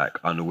artist, like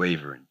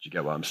unwavering. Do you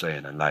get what I'm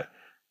saying? And like,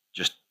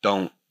 just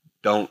don't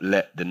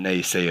let the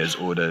naysayers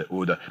or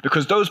the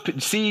because those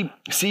see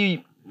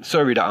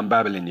sorry that I'm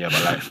babbling here,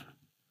 but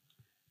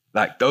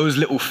like those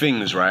little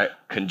things, right,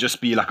 can just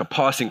be like a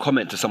passing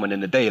comment to someone in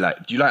the day.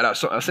 Like, do you like that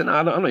song? I said, no,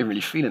 I'm not even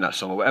really feeling that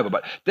song or whatever.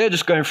 But they're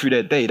just going through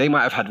their day. They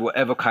might have had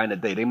whatever kind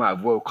of day. They might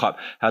have woke up,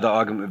 had an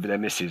argument with their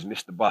missus,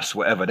 missed the bus,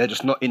 whatever. They're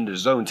just not in the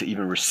zone to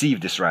even receive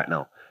this right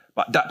now.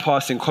 But that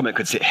passing comment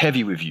could sit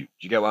heavy with you. Do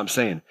you get what I'm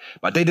saying?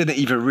 But they didn't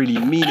even really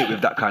mean it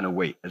with that kind of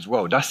weight as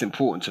well. That's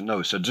important to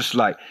know. So just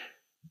like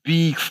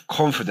be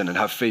confident and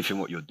have faith in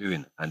what you're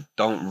doing and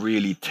don't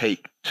really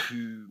take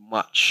too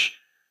much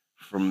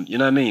from, you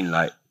know what I mean?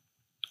 Like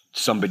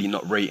somebody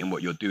not rating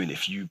what you're doing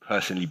if you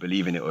personally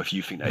believe in it or if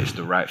you think that it's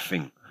the right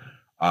thing.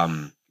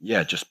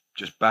 Just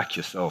back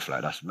yourself.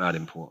 Like that's mad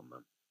important,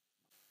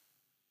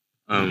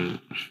 man.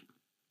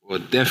 Well,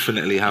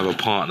 definitely have a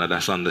partner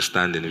that's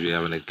understanding. If you're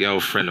having a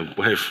girlfriend, a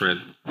boyfriend,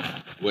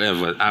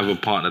 whatever, have a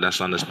partner that's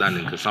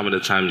understanding. Because some of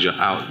the times you're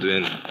out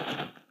doing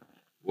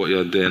what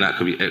you're doing, that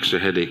could be extra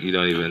headache you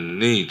don't even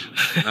need.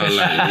 I'm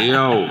like,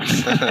 yo.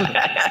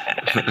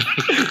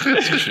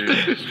 It's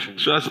true.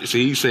 Trust.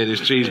 See, he's saying his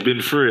G's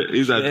been through it.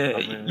 He's had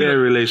their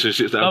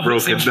relationships that have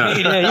broken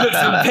down. Yeah, you look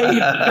in pain.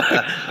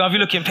 God, you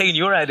look in pain.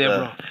 You're right there,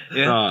 bro.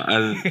 Yeah. No,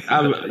 and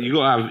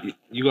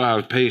you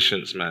gotta have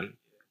patience, man.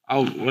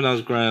 When I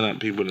was growing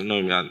up, people didn't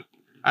know me.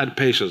 I had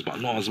patience,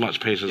 but not as much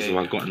patience as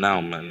I've got now,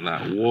 man.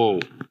 Like, whoa.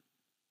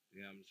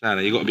 You know what I'm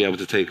saying? You got to be able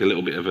to take a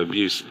little bit of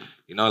abuse.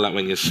 You know, like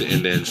when you're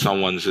sitting there and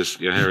someone's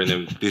just, you're hearing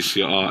them diss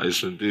your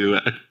artist and do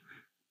that.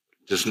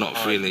 Just not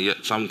feeling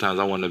it. Sometimes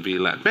I want to be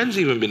like, Ben's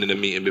even been in a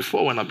meeting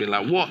before when I've been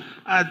like, what?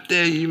 How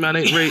dare you, man,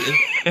 ain't rating.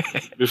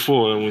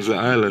 Before and was at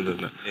Ireland and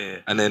that. Yeah.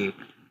 And then,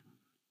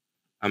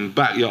 and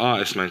back your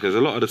artist, man, because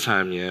a lot of the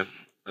time, yeah,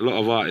 a lot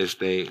of artists,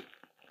 the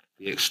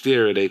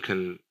exterior, they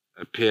can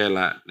appear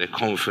like they're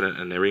confident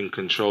and they're in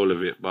control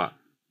of it, but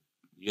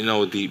you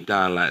know deep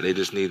down, like they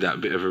just need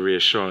that bit of a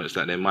reassurance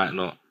that they might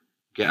not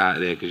get out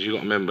there. Because you got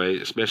to remember,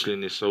 especially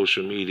in this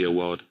social media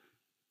world,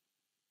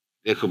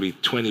 there could be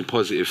 20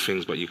 positive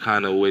things, but you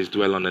kind of always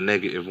dwell on the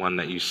negative one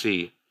that you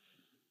see.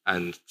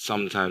 And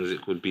sometimes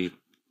it could be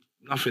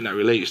nothing that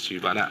relates to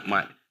you, but that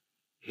might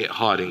hit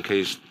hard in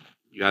case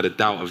you had a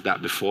doubt of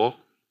that before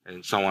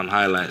and someone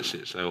highlights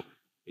it. So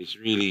it's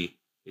really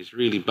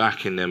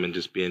backing them and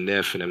just being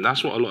there for them.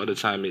 That's what a lot of the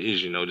time it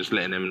is, you know, just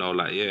letting them know,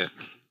 like, yeah,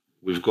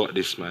 we've got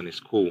this, man,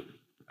 it's cool.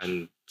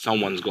 And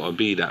someone's got to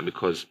be that,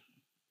 because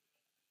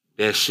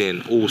they're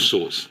seeing all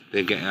sorts.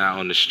 They're getting out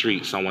on the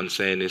street, someone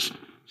saying this,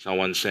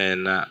 someone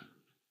saying that.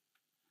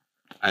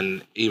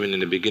 And even in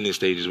the beginning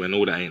stages when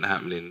all that ain't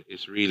happening,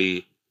 it's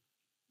really,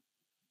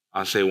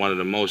 I'd say one of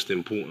the most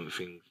important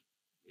things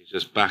is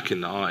just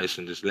backing the artist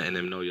and just letting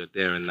them know you're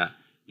there and that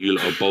you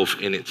lot are both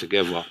in it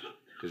together.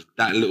 Because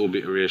that little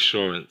bit of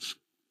reassurance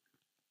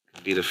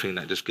can be the thing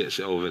that just gets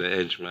it over the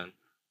edge, man.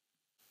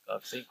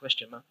 Same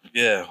question, man.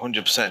 Yeah,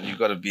 100%. You've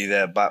got to be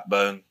their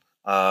backbone.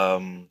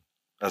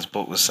 As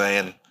Book was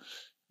saying,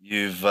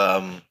 you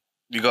got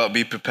to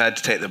be prepared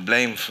to take the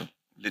blame for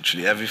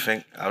literally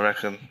everything, I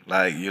reckon.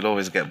 Like, you'll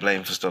always get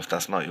blamed for stuff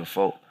that's not your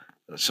fault.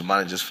 It's your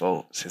manager's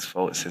fault. It's his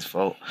fault. It's his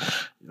fault.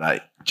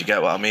 Like, do you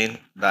get what I mean?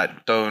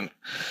 Like,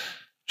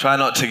 try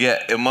not to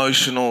get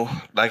emotional.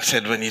 Like I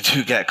said, when you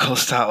do get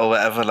cussed out or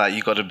whatever, like,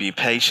 you got to be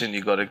patient.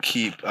 You got to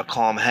keep a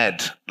calm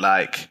head.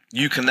 Like,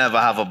 you can never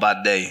have a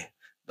bad day.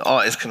 The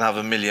artist can have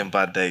a million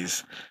bad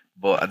days.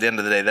 But at the end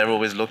of the day, they're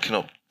always looking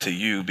up to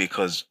you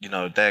because, you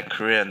know, their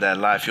career and their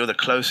life, you're the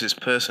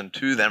closest person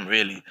to them,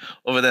 really,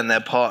 other than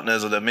their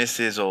partners or their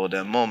missus or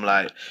their mum.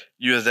 Like,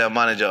 you as their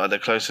manager are the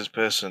closest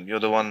person. You're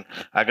the one,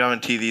 I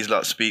guarantee these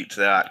lot speak to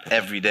their act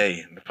every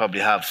day. They probably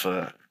have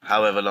for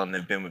however long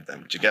they've been with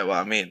them. Do you get what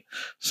I mean?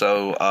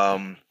 So,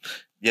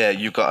 yeah,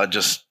 you got to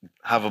just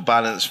have a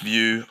balanced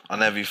view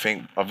on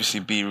everything. Obviously,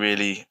 be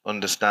really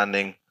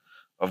understanding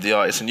of the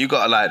artist. And you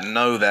got to, like,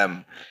 know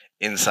them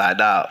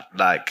inside out.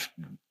 Like,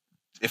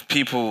 if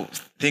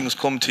things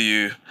come to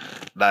you,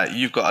 like,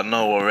 you've got to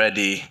know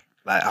already,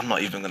 like, I'm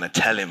not even going to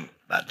tell him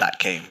that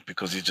came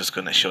because he's just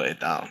going to shut it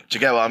down. Do you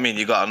get what I mean?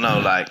 You got to know,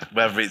 like,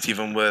 whether it's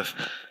even worth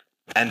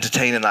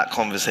entertaining that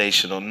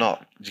conversation or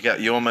not.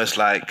 You're almost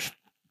like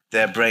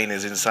their brain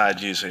is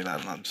inside you, so you're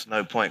like, there's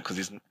no point because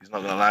he's not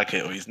going to like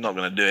it or he's not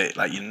going to do it.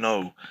 Like, you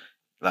know,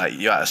 like,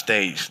 you're at a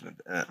stage,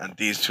 and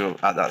these two are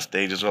at that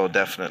stage as well,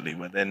 definitely,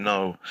 where they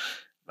know,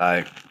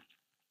 like,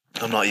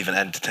 I'm not even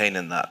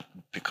entertaining that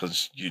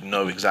because you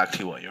know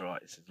exactly what your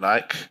artist is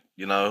like,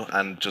 you know,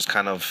 and just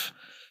kind of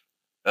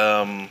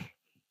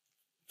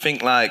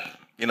think, like,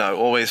 you know,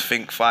 always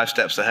think 5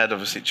 steps ahead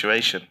of a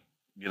situation,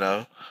 you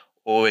know,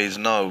 always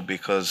know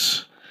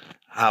because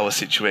how a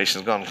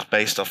situation's gone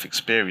based off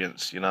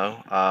experience, you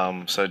know.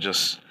 So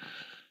just,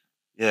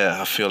 yeah,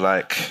 I feel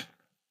like,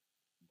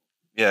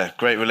 yeah,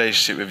 great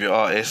relationship with your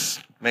artists.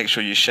 Make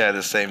sure you share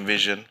the same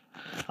vision,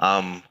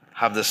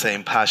 have the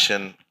same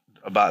passion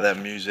about their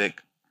music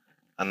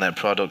and their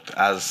product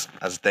as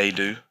they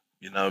do,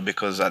 you know,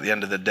 because at the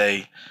end of the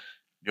day,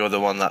 you're the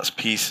one that's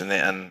piecing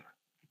it and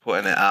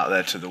putting it out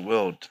there to the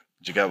world.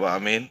 Do you get what I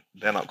mean?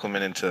 They're not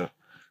coming into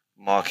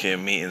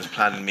marketing meetings,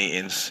 planning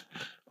meetings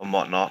and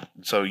whatnot.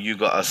 So you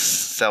got to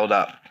sell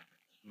that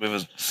with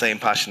the same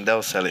passion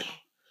they'll sell it.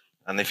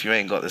 And if you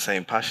ain't got the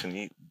same passion,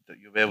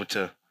 you'll be able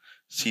to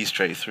see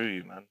straight through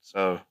you, man.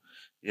 So,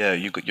 yeah,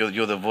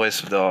 you're the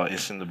voice of the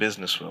artist in the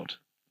business world.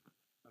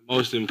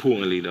 Most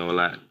importantly, though,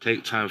 like,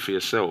 take time for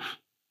yourself.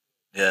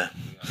 Yeah.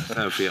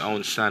 Time for your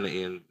own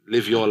sanity and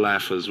live your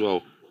life as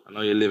well. I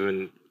know you're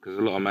living, because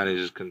a lot of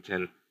managers can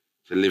tend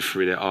to live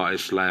through their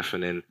artist's life,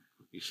 and then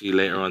you see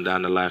later on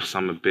down the life,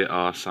 some are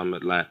bitter, some are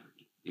like,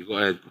 you got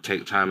to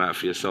take time out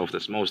for yourself.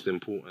 That's most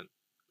important.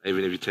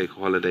 Even if you take a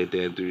holiday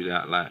there, do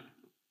that. Like,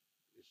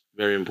 it's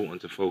very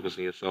important to focus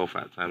on yourself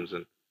at times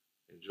and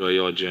enjoy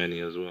your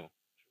journey as well.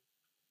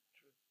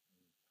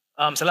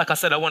 So like I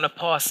said, I want to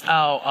pass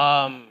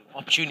out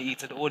opportunity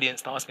to the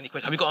audience to ask any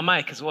questions. Have you got a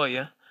mic as well,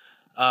 yeah?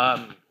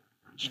 Do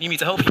you need me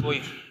to help you, or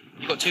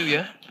you got 2,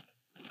 yeah?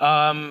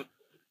 All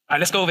right,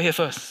 let's go over here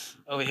first.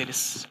 Over here,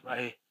 this right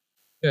here.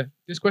 Yeah,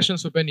 this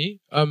question's for Benny.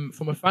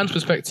 From a fan's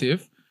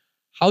perspective,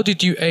 how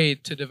did you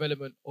aid to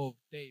development of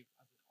Dave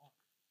as an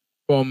artist?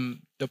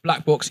 From the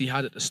black box he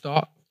had at the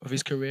start of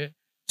his career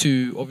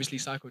to obviously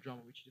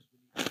Psychodrama, which he just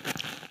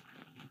released.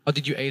 How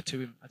did you aid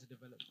to him as a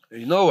developer?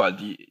 You know what?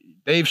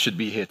 Dave should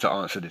be here to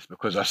answer this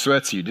because I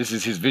swear to you, this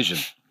is his vision.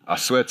 I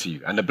swear to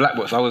you. And the black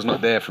box, I was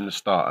not there from the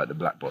start at the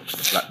black box.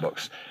 The black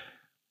box,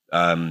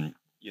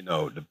 you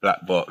know, the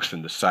black box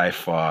and the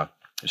Cypher,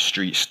 the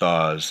Street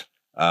Stars,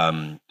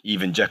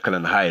 even Jekyll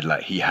and Hyde,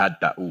 like, he had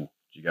that all.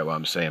 Do you get what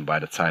I'm saying? By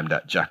the time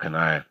that Jack and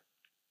I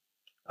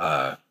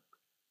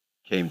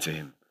came to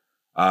him.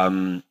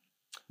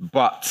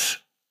 But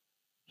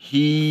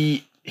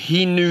he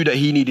knew that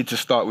he needed to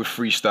start with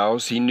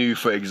freestyles. He knew,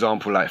 for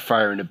example, like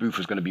Fire in the Booth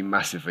was going to be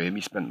massive for him.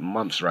 He spent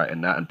months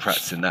writing that and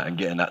practicing that and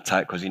getting that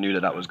tight because he knew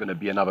that was going to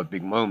be another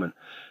big moment.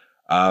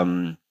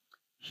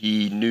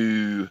 He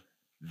knew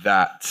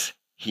that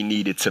he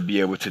needed to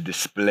be able to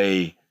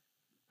display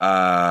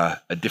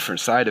a different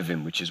side of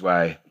him, which is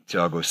why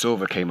Thiago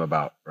Silva came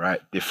about,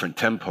 right? Different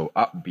tempo,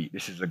 upbeat.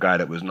 This is a guy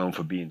that was known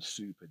for being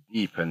super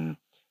deep and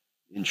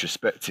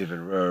introspective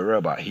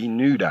and but he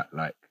knew that,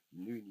 like,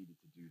 he knew he needed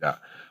to do that.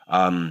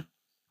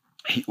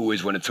 He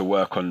always wanted to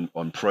work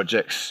on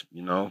projects,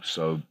 you know,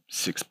 so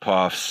 6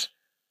 Paths,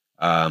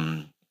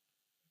 and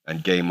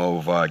Game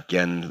Over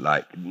again.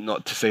 Like,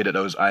 not to say that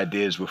those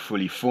ideas were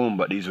fully formed,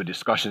 but these were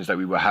discussions that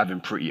we were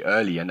having pretty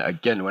early. And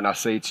again, when I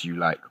say to you,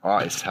 like,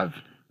 artists have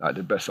Like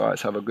the best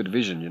artists have a good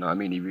vision, you know what I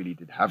mean? He really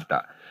did have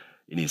that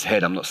in his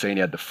head. I'm not saying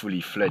he had the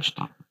fully fledged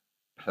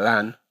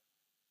plan,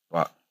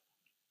 but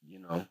you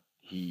know,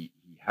 he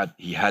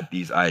had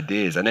these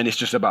ideas, and then it's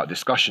just about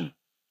discussion,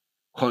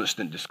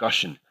 constant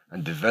discussion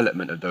and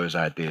development of those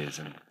ideas.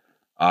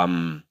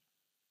 And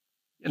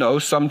you know,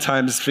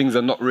 sometimes things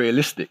are not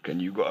realistic, and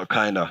you got to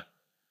kind of,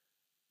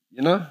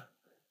 you know,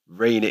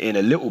 rein it in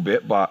a little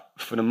bit. But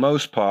for the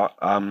most part,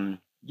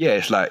 yeah,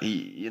 it's like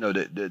you know,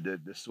 the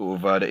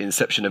sort of the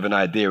inception of an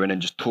idea, and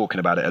then just talking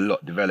about it a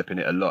lot, developing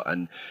it a lot,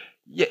 and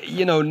yeah,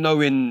 you know,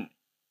 knowing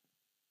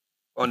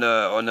on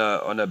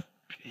a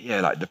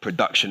yeah, like the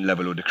production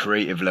level or the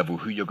creative level,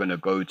 who you're gonna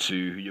go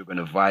to, who you're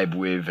gonna vibe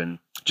with, and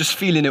just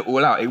feeling it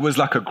all out. It was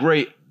like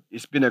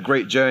it's been a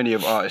great journey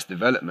of artist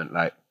development.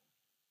 Like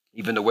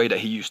even the way that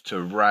he used to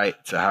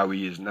write to how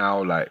he is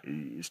now, like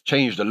it's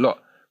changed a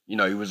lot. You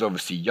know, he was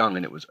obviously young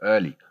and it was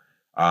early.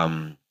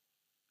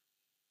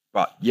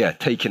 But yeah,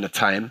 taking the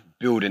time,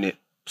 building it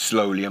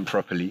slowly and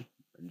properly,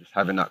 and just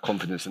having that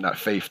confidence and that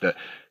faith that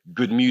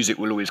good music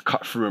will always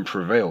cut through and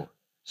prevail.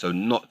 So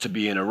not to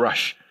be in a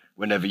rush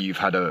whenever you've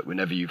had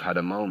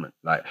a moment.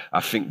 Like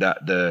I think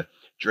that the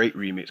Drake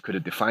remix could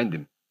have defined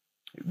him.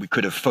 We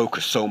could have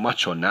focused so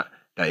much on that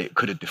it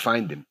could have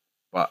defined him.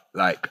 But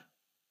like,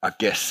 I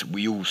guess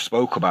we all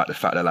spoke about the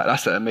fact that like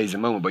that's an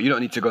amazing moment, but you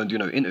don't need to go and do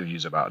no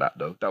interviews about that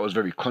though. That was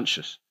very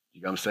conscious.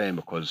 You know what I'm saying?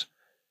 Because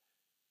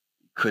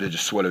it could have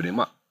just swallowed him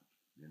up.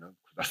 You know,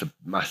 that's a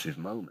massive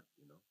moment.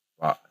 You know,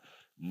 but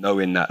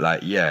knowing that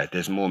like yeah,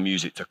 there's more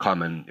music to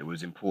come, and it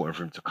was important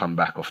for him to come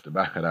back off the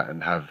back of that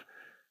and have,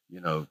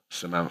 you know,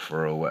 Samantha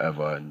or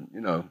whatever, and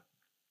you know.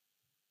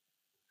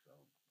 So,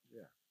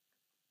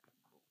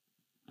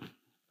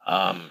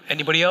 yeah.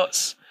 Anybody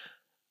else?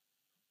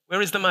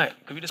 Where is the mic?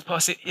 Could we just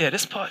pass it? Yeah,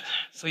 this part.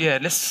 So yeah,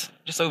 let's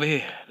just over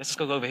here. Let's just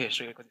go over here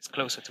straight because it's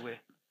closer to where.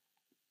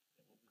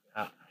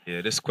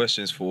 Yeah, this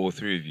question's for all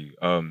three of you.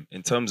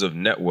 In terms of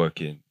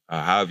networking,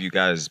 how have you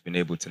guys been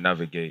able to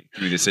navigate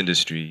through this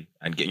industry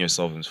and getting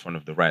yourself in front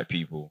of the right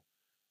people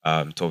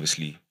to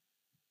obviously,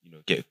 you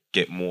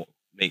know,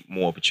 make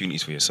more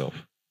opportunities for yourself?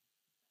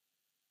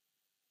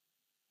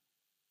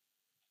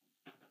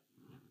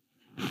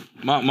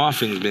 My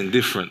thing's been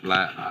different.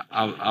 Like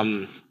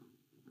I'm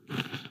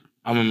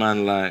a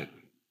man, like,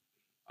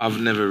 I've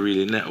never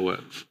really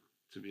networked,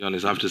 to be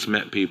honest. I've just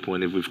met people,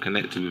 and if we've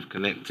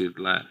connected,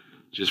 like,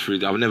 just through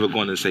that. I've never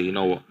gone and say, you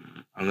know what,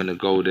 I'm going to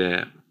go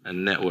there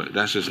and network.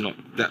 That's just not,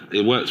 that.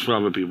 It works for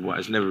other people, but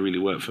it's never really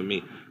worked for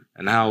me.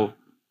 And how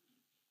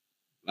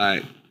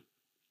I've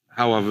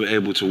been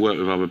able to work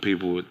with other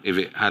people, if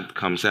it had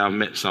come, say I've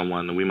met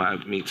someone and we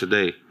might meet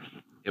today,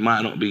 it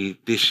might not be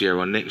this year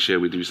or next year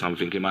we do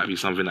something. It might be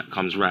something that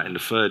comes right in the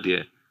third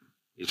year.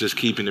 It's just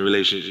keeping the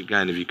relationship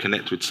going. If you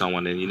connect with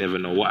someone, then you never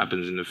know what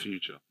happens in the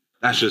future.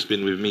 That's just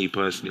been with me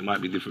personally. It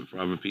might be different for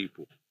other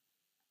people.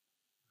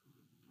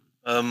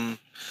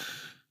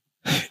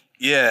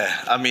 Yeah,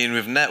 I mean,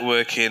 with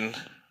networking,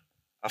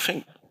 I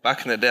think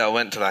back in the day I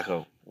went to like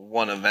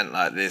one event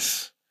like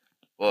this,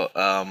 but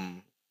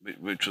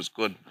which was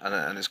good,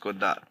 and it's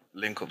good that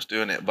Link Up's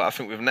doing it. But I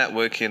think with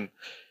networking,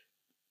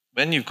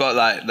 when you've got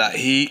like that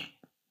heat,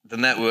 the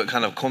network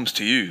kind of comes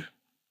to you.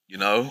 You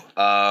know,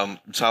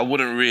 so I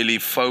wouldn't really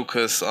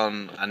focus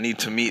on I need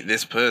to meet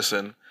this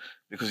person,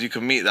 because you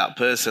can meet that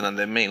person and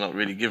they may not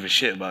really give a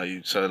shit about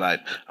you. So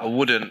like I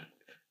wouldn't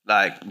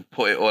like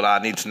put it all, I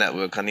need to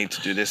network, I need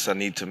to do this, I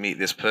need to meet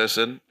this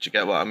person. Do you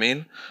get what I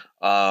mean?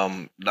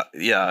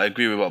 Yeah, I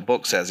agree with what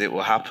Buck says. It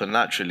will happen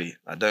naturally.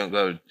 You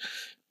don't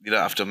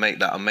have to make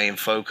that a main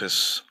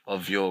focus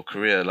of your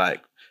career.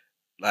 Like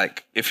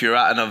if you're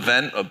at an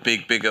event, a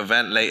big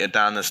event later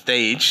down the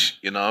stage,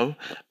 you know,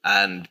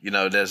 and you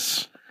know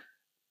there's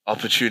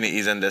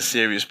opportunities and there's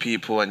serious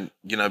people, and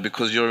you know,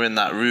 because you're in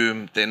that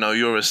room, they know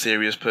you're a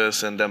serious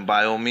person, then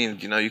by all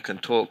means, you know, you can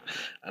talk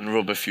and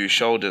rub a few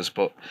shoulders.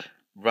 But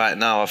right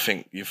now I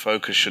think your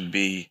focus should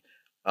be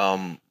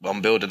on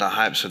building a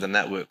hype so the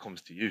network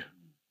comes to you.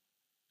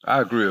 I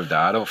agree with that.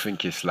 I don't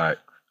think it's like,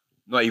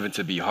 not even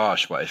to be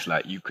harsh, but it's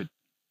like you could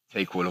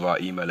take all of our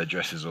email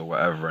addresses or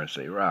whatever and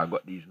say, right, I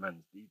got these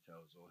men's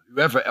details, or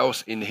whoever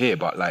else in here.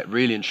 But like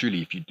really and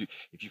truly, if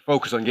you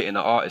focus on getting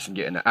the artist and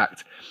getting the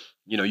act,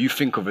 you know, you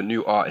think of a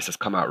new artist that's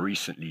come out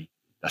recently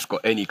that's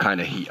got any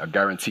kind of heat, I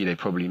guarantee they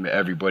probably met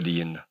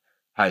everybody in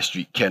High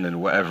Street Ken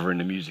and whatever in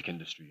the music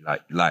industry.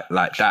 Like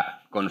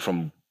that, gone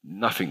from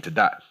nothing to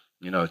that,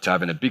 you know, to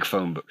having a big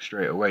phone book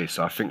straight away.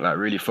 So I think like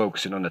really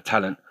focusing on the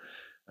talent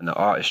and the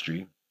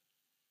artistry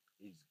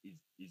is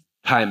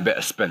time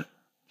better spent,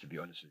 to be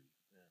honest with you.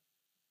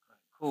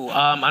 Cool.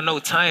 I know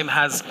time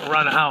has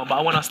run out, but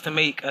I want us to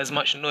make as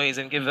much noise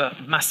and give a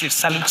massive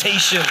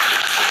salutation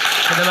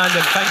to the man.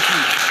 Thank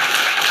you.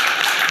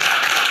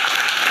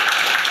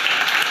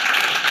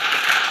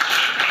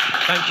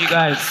 Thank you,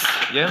 guys.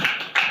 Yeah?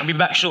 I'll be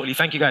back shortly.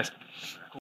 Thank you, guys.